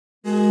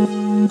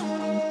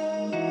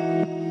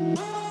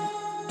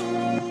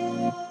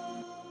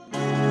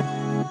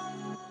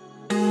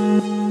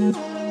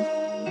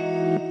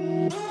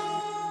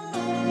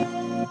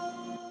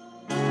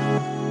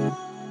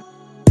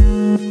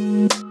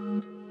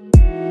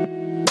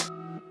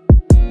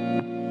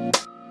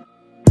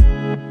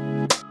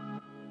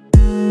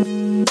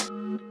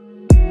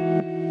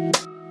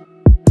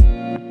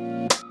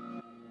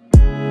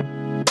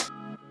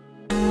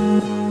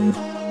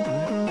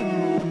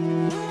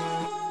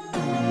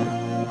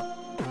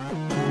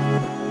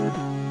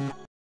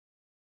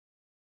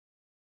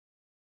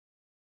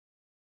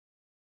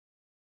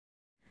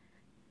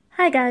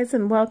Hi guys,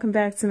 and welcome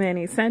back to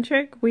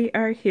Manicentric. We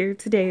are here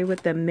today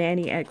with the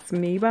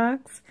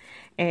Manixmebox,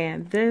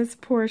 and this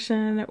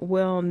portion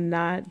will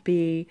not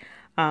be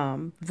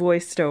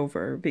voiced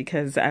over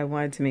because I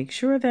wanted to make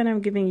sure that I'm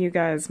giving you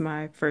guys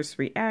my first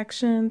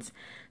reactions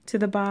to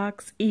the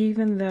box,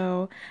 even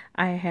though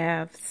I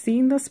have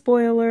seen the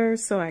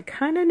spoilers, so I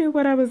kind of knew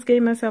what I was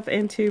getting myself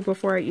into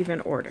before I even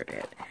ordered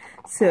it.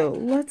 So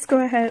let's go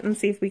ahead and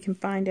see if we can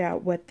find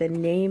out what the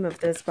name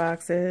of this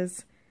box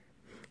is.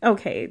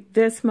 Okay,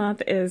 this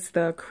month is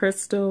the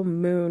Crystal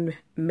Moon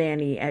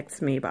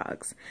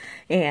Manixmebox,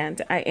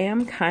 and I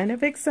am kind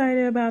of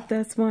excited about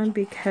this one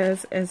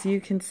because, as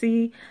you can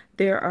see,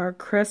 there are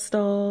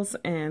crystals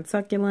and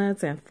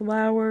succulents and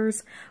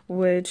flowers,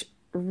 which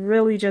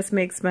really just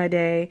makes my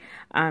day.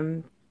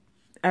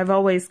 I've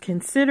always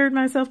considered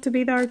myself to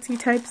be the artsy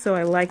type, so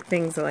I like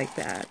things like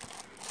that.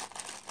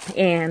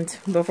 And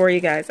before you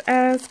guys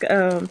ask,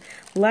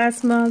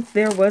 last month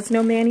there was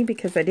no Manny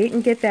because I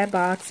didn't get that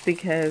box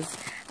because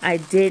I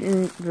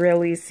didn't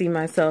really see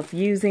myself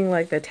using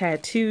like the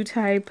tattoo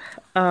type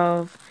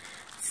of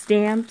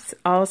stamps.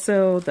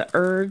 Also, the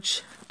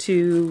urge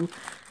to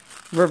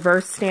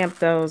reverse stamp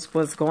those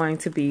was going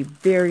to be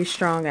very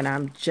strong, and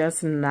I'm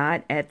just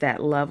not at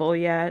that level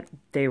yet.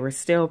 They were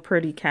still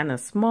pretty kind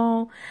of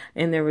small,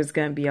 and there was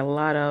going to be a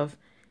lot of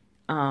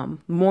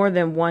more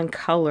than one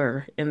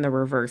color in the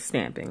reverse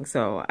stamping.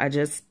 So I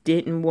just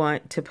didn't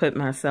want to put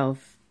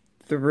myself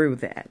through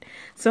that.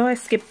 So I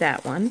skipped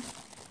that one.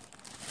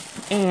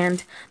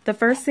 And the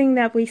first thing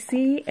that we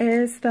see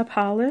is the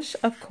polish,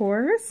 of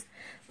course,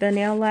 the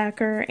nail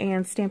lacquer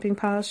and stamping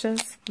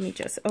polishes. Let me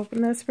just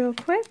open this real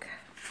quick.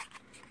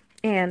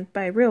 And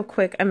by real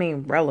quick, I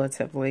mean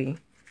relatively,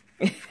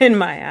 in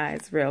my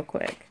eyes, real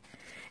quick.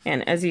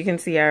 And as you can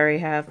see, I already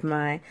have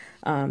my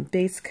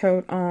base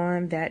coat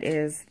on. That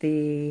is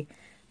the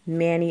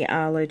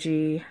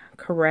Maniology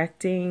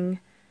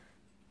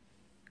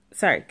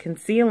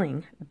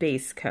concealing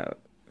base coat.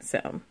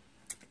 So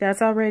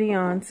that's already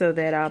on so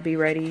that I'll be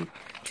ready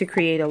to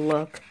create a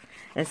look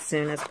as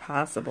soon as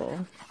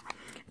possible.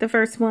 The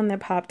first one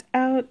that popped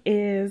out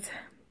is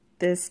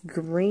this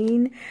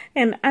green,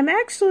 and I'm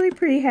actually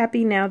pretty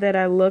happy now that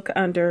I look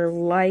under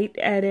light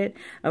at it.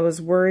 I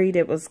was worried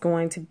it was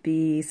going to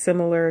be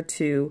similar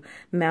to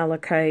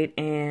malachite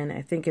and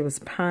I think it was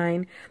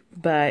pine,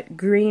 but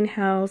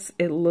greenhouse,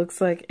 it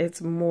looks like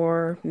it's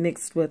more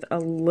mixed with a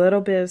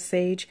little bit of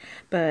sage,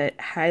 but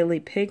highly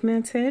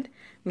pigmented.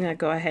 I'm gonna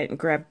go ahead and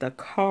grab the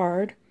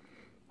card,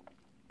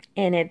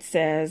 and it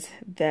says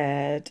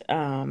that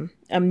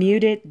a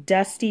muted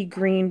dusty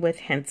green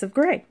with hints of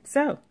gray.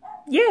 So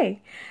yay.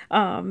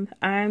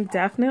 I'm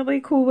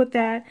definitely cool with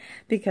that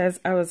because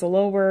I was a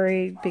little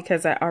worried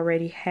because I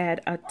already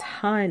had a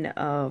ton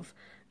of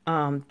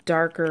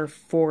darker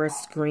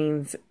forest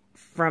greens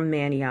from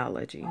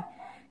Maniology.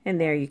 And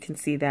there you can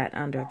see that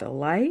under the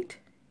light.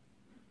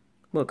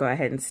 We'll go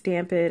ahead and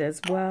stamp it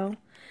as well.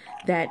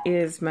 That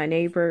is my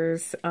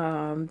neighbor's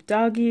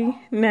doggy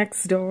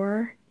next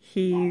door.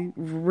 He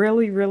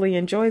really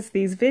enjoys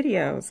these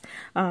videos,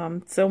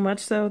 so much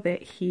so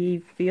that he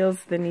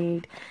feels the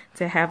need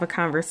to have a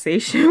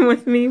conversation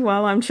with me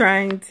while I'm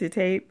trying to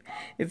tape.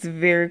 It's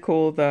very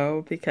cool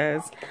though,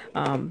 because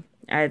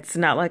it's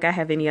not like I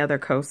have any other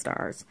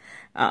co-stars.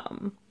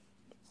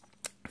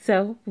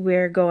 So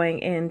we're going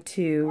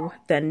into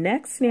the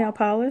next nail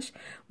polish,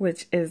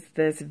 which is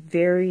this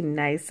very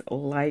nice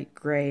light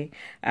gray.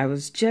 I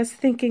was just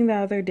thinking the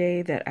other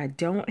day that I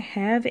don't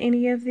have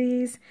any of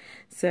these.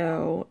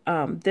 So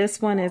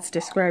this one is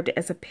described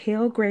as a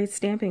pale gray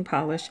stamping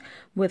polish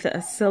with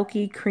a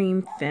silky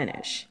cream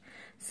finish.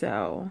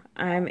 So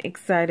I'm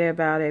excited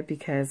about it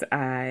because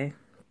I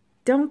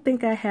don't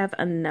think I have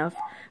enough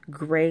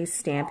gray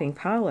stamping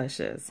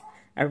polishes.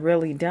 I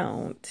really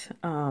don't.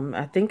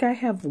 I think I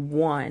have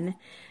one,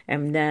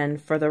 and then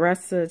for the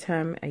rest of the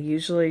time, I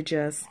usually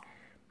just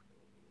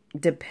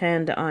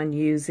depend on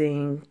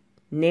using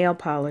nail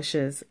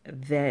polishes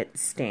that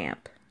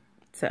stamp.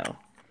 So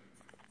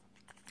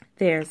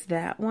there's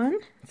that one.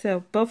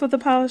 So both of the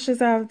polishes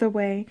out of the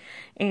way,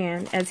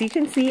 and as you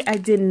can see, I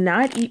did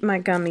not eat my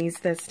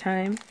gummies this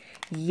time.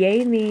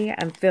 Yay me.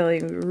 I'm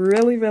feeling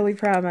really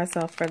proud of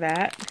myself for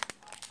that.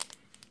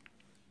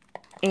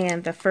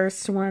 And the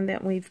first one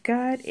that we've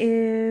got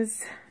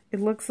is, it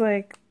looks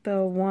like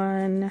the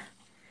one,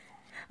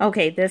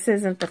 okay, this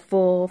isn't the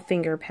full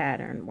finger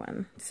pattern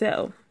one.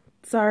 So,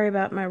 sorry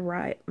about my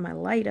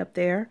light up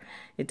there.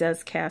 It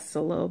does cast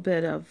a little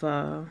bit of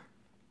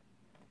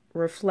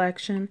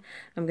reflection.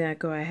 I'm going to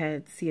go ahead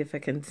and see if I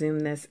can zoom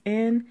this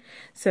in.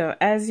 So,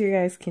 as you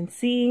guys can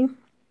see,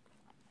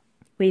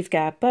 we've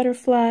got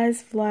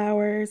butterflies,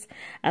 flowers.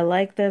 I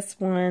like this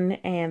one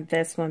and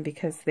this one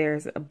because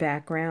there's a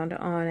background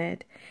on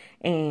it.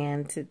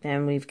 And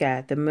then we've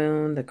got the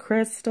moon, the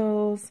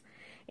crystals,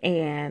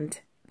 and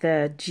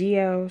the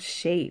geo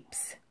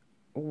shapes.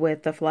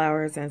 with the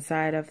flowers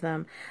inside of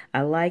them.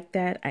 I like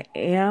that. I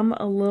am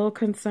a little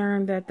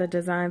concerned that the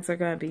designs are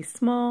going to be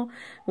small,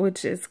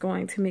 which is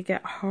going to make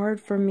it hard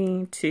for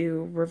me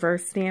to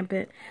reverse stamp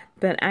it,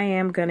 but I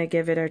am going to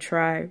give it a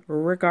try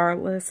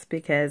regardless,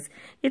 because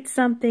it's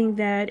something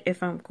that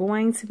if I'm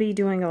going to be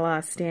doing a lot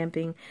of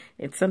stamping,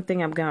 it's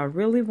something I'm going to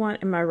really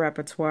want in my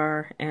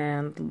repertoire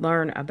and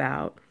learn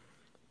about.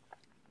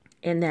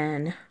 And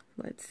then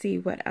let's see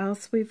what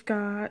else we've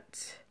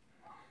got.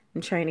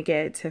 I'm trying to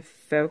get it to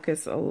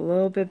focus a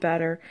little bit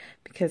better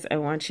because I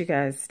want you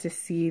guys to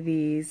see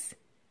these.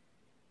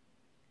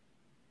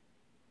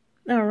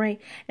 All right,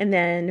 and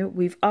then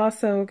we've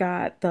also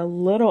got the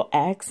little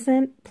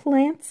accent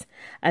plants.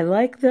 I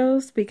like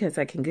those because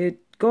I can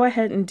go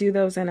ahead and do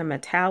those in a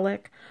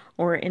metallic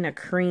or in a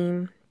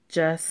cream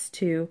just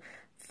to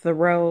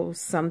throw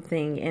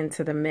something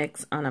into the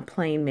mix on a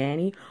plain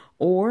mani,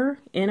 or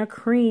in a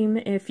cream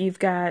if you've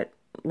got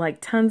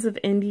like tons of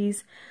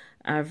indies.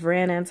 I've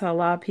ran into a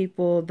lot of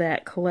people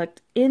that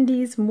collect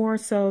indies more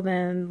so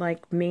than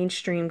like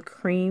mainstream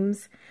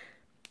creams,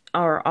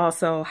 or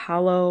also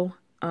hollow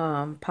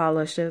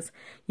polishes.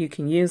 You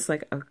can use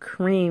like a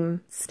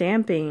cream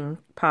stamping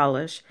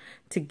polish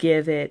to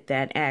give it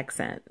that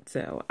accent.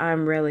 So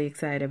I'm really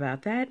excited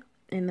about that.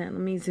 And then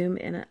let me zoom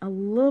in a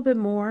little bit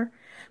more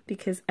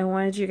because I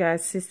wanted you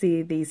guys to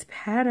see these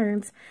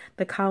patterns,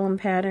 the column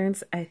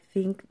patterns. I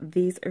think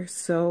these are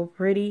so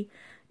pretty,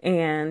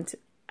 and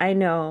I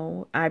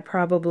know I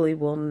probably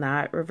will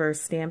not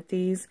reverse stamp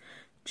these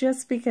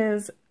just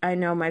because I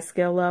know my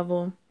skill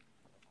level,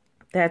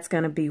 that's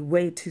going to be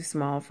way too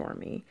small for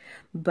me.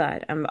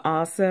 But I'm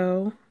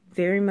also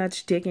very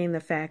much digging the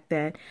fact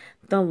that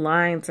the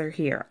lines are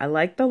here. I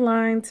like the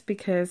lines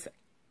because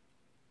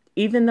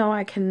even though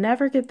I can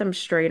never get them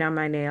straight on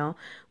my nail,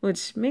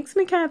 which makes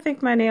me kind of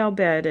think my nail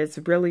bed is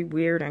really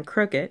weird and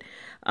crooked,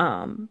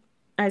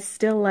 I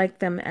still like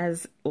them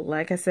as,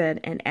 like I said,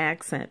 an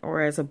accent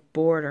or as a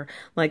border,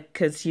 like,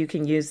 because you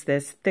can use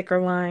this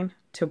thicker line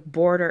to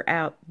border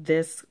out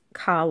this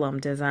column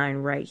design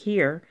right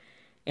here,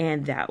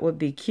 and that would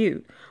be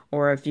cute.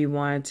 Or if you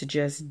wanted to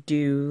just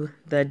do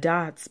the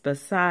dots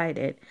beside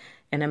it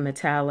in a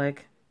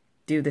metallic,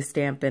 do the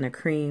stamp in a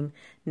cream,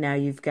 now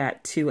you've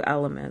got two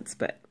elements.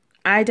 But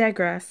I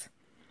digress.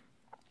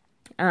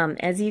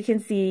 As you can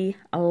see,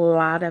 a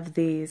lot of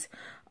these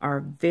are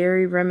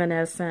very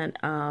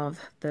reminiscent of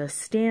the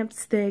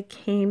stamps that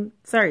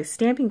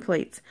stamping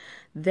plates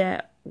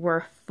that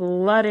were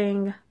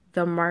flooding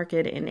the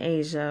market in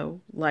Asia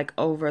like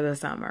over the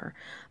summer.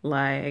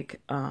 Like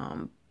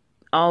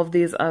all of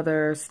these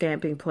other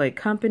stamping plate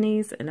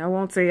companies, and I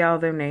won't say all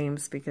their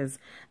names because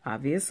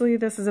obviously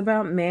this is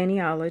about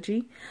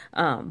Maniology,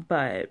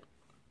 but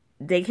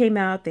they came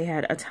out, they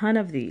had a ton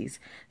of these.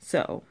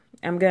 So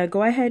I'm going to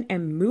go ahead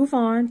and move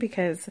on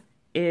because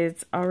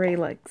it's already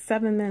like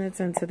 7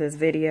 minutes into this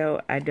video.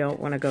 I don't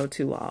want to go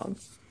too long.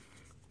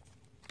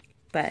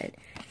 But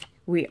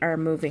we are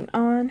moving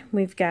on.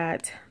 We've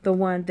got the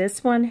one,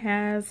 this one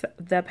has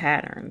the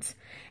patterns.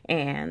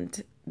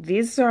 And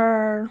these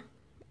are,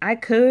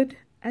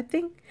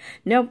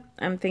 nope,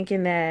 I'm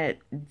thinking that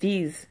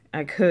these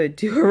I could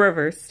do a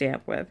reverse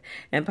stamp with,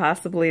 and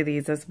possibly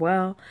these as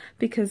well,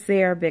 because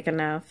they are big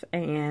enough.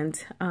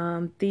 And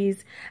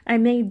these I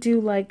may do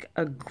like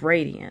a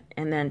gradient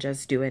and then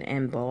just do it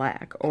in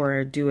black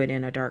or do it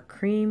in a dark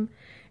cream.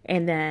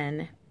 And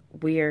then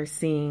we are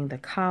seeing the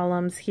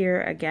columns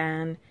here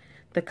again,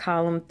 the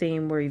column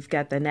theme where you've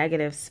got the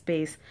negative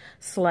space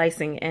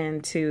slicing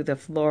into the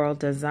floral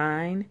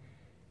design.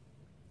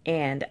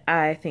 And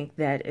I think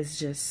that is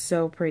just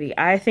so pretty.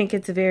 I think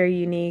it's very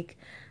unique.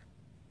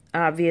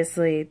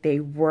 Obviously,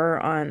 they were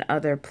on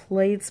other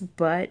plates,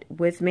 but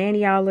with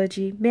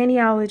Maniology,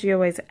 Maniology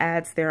always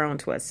adds their own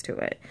twist to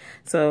it.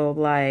 So,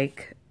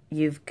 like,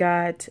 you've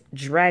got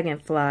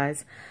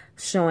dragonflies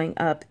showing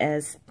up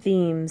as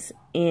themes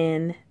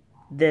in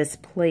this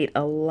plate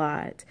a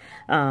lot,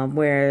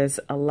 whereas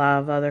a lot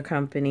of other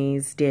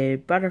companies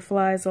did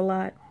butterflies a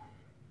lot.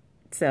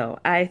 So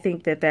I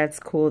think that that's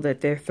cool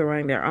that they're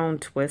throwing their own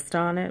twist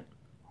on it.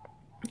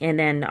 And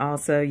then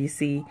also you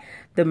see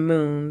the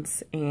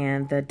moons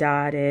and the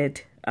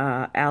dotted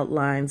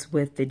outlines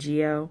with the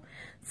geo.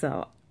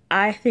 So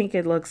I think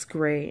it looks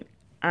great.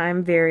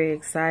 I'm very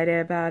excited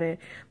about it.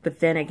 But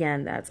then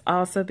again, that's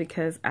also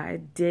because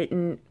I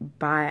didn't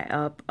buy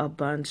up a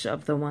bunch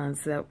of the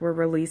ones that were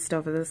released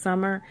over the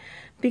summer,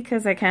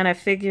 because I kind of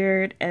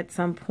figured at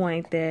some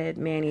point that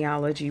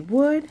Maniology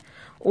would,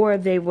 or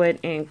they would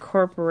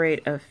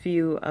incorporate a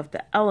few of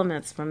the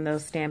elements from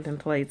those stamping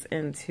plates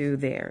into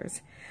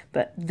theirs.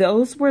 But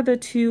those were the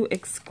two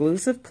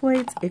exclusive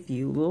plates. If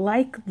you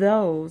like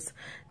those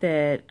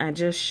that I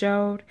just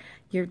showed,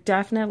 you're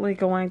definitely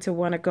going to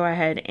want to go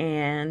ahead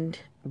and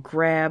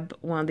grab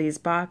one of these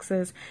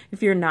boxes.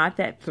 If you're not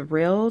that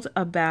thrilled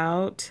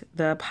about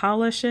the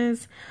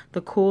polishes,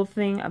 the cool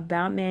thing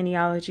about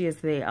Maniology is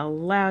they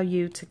allow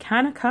you to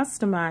kind of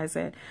customize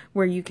it,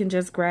 where you can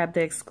just grab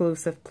the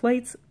exclusive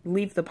plates,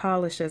 leave the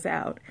polishes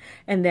out.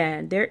 And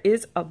then there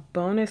is a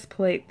bonus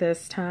plate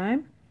this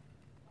time.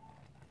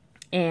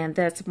 And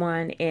this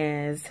one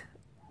is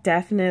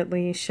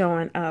definitely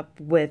showing up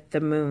with the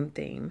moon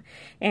theme.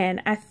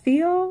 And I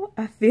feel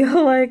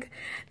like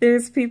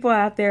there's people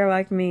out there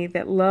like me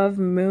that love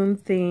moon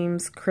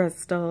themes,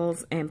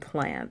 crystals, and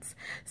plants.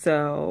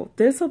 So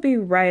this will be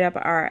right up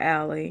our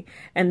alley.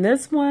 And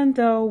this one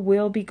though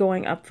will be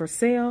going up for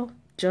sale.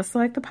 Just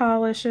like the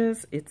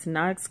polishes, it's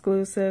not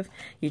exclusive.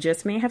 You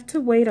just may have to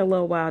wait a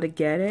little while to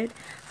get it.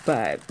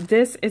 But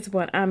this is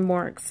what I'm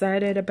more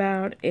excited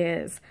about,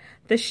 is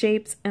the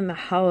shapes and the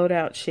hollowed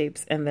out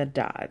shapes and the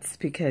dots,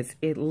 because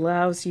it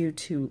allows you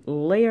to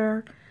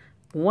layer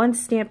one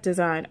stamp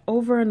design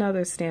over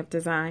another stamp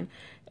design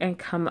and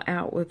come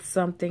out with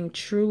something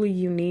truly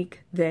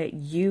unique that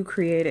you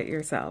created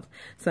yourself.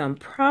 So I'm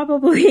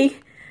probably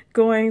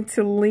going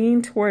to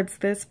lean towards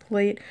this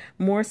plate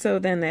more so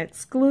than the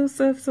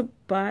exclusives,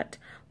 but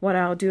what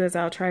I'll do is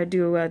I'll try to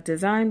do a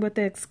design with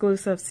the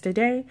exclusives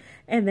today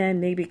and then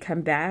maybe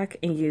come back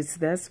and use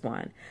this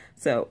one.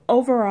 So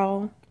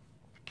overall,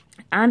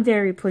 I'm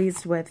very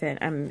pleased with it.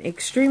 I'm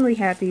extremely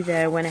happy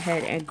that I went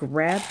ahead and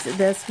grabbed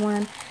this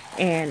one,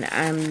 and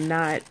I'm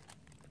not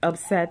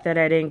upset that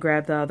I didn't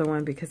grab the other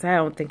one because I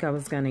don't think I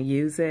was going to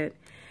use it,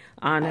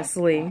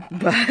 honestly.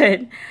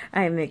 But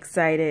I'm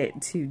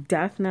excited to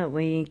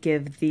definitely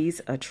give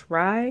these a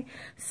try.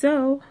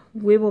 So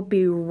we will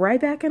be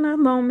right back in a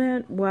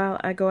moment while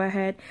I go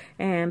ahead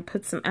and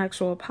put some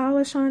actual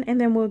polish on,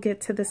 and then we'll get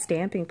to the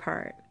stamping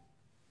part.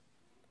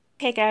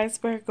 Okay guys,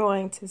 we're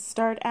going to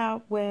start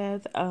out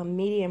with a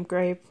medium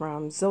gray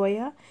from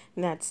Zoya,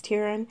 and that's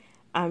Tyrian.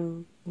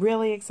 I'm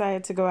really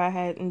excited to go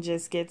ahead and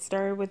just get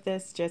started with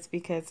this just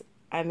because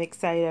I'm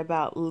excited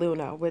about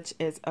Luna, which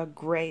is a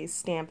gray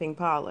stamping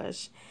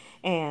polish,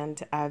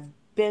 and I've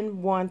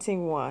been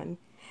wanting one.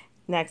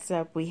 Next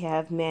up we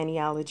have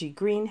Maniology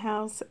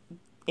Greenhouse,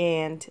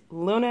 and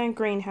Luna and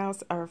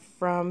Greenhouse are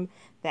from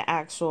the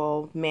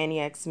actual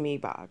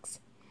ManixMebox.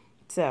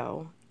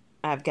 So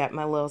I've got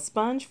my little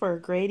sponge for a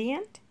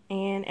gradient,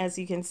 and as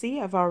you can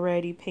see, I've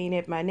already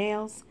painted my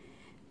nails.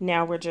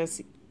 Now we're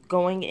just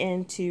going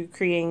into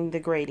creating the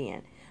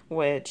gradient,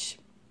 which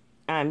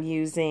I'm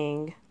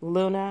using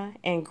Luna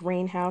and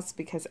Greenhouse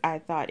because I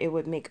thought it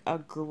would make a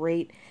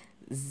great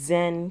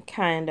zen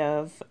kind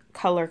of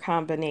color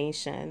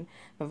combination.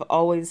 I've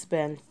always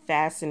been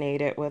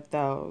fascinated with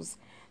those.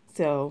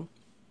 So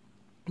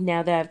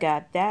now that I've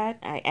got that,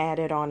 I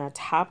added on a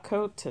top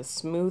coat to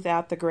smooth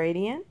out the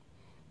gradient.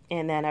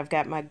 And then I've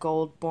got my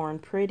gold Born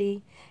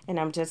Pretty, and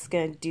I'm just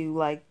going to do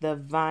like the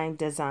vine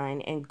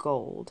design in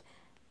gold.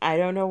 I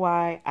don't know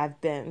why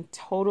I've been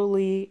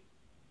totally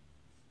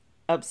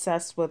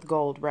obsessed with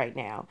gold right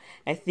now.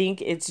 I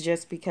think it's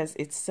just because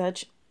it's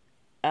such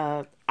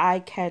a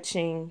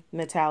eye-catching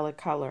metallic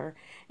color,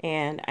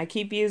 and I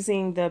keep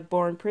using the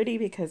Born Pretty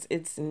because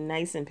it's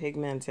nice and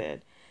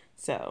pigmented.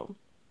 So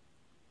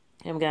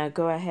I'm going to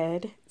go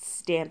ahead,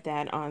 stamp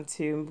that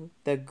onto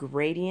the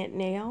gradient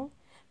nail,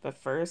 but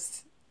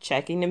first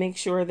checking to make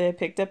sure that it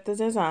picked up the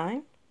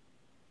design.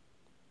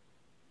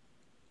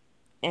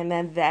 And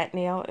then that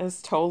nail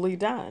is totally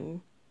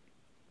done.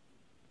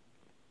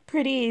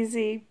 Pretty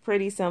easy,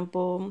 pretty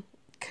simple.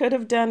 Could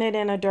have done it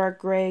in a dark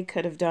gray,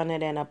 could have done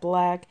it in a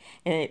black,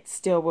 and it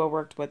still will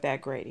work with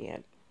that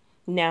gradient.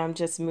 Now I'm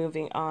just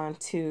moving on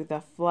to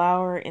the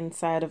flower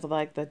inside of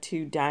like the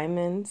two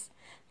diamonds,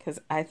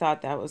 because I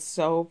thought that was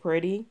so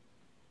pretty.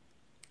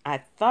 I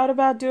thought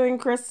about doing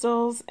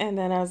crystals, and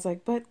then I was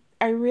like, but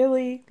I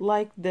really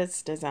like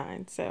this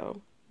design. So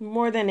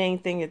more than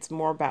anything, it's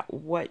more about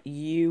what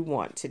you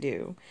want to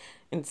do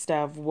instead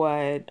of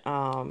what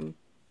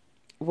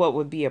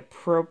would be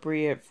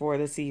appropriate for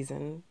the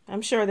season.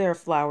 I'm sure there are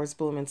flowers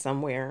blooming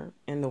somewhere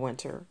in the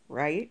winter,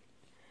 right?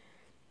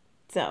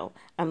 So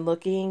I'm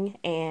looking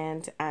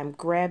and I'm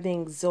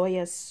grabbing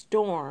Zoya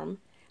Storm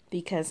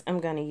because I'm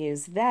going to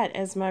use that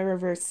as my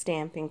reverse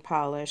stamping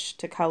polish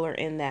to color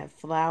in that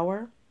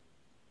flower.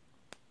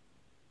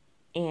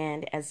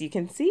 And as you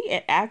can see,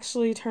 it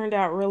actually turned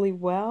out really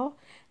well.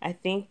 I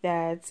think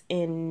that's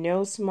in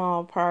no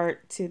small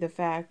part to the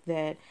fact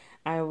that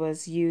I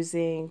was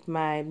using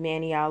my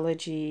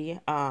Maniology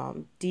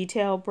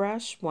detail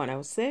brush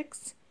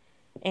 106,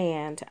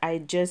 and I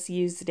just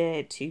used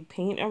it to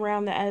paint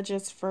around the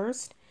edges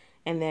first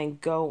and then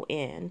go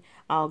in.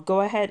 I'll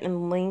go ahead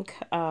and link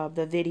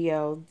the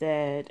video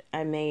that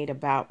I made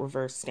about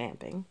reverse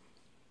stamping.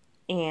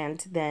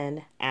 And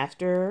then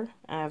after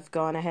I've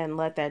gone ahead and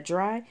let that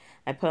dry,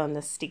 I put on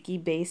the sticky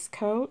base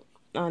coat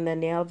on the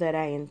nail that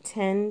I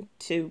intend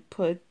to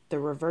put the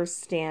reverse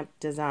stamp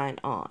design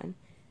on.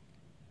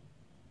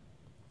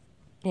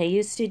 I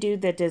used to do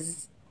the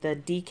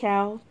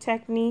decal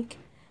technique,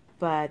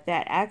 but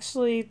that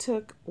actually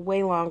took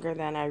way longer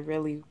than I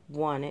really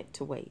wanted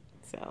to wait.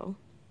 So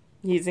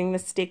using the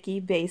sticky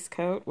base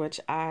coat, which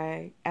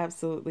I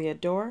absolutely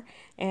adore,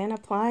 and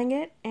applying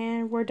it,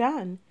 and we're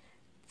done.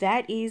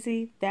 That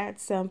easy, that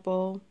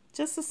simple,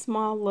 just a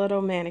small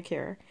little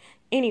manicure.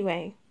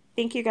 Anyway,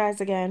 thank you guys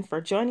again for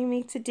joining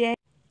me today.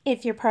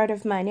 If you're part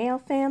of my nail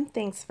fam,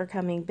 thanks for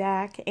coming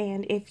back.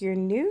 And if you're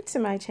new to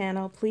my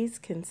channel, please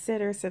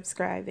consider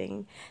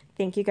subscribing.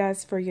 Thank you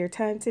guys for your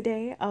time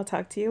today. I'll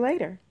talk to you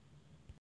later.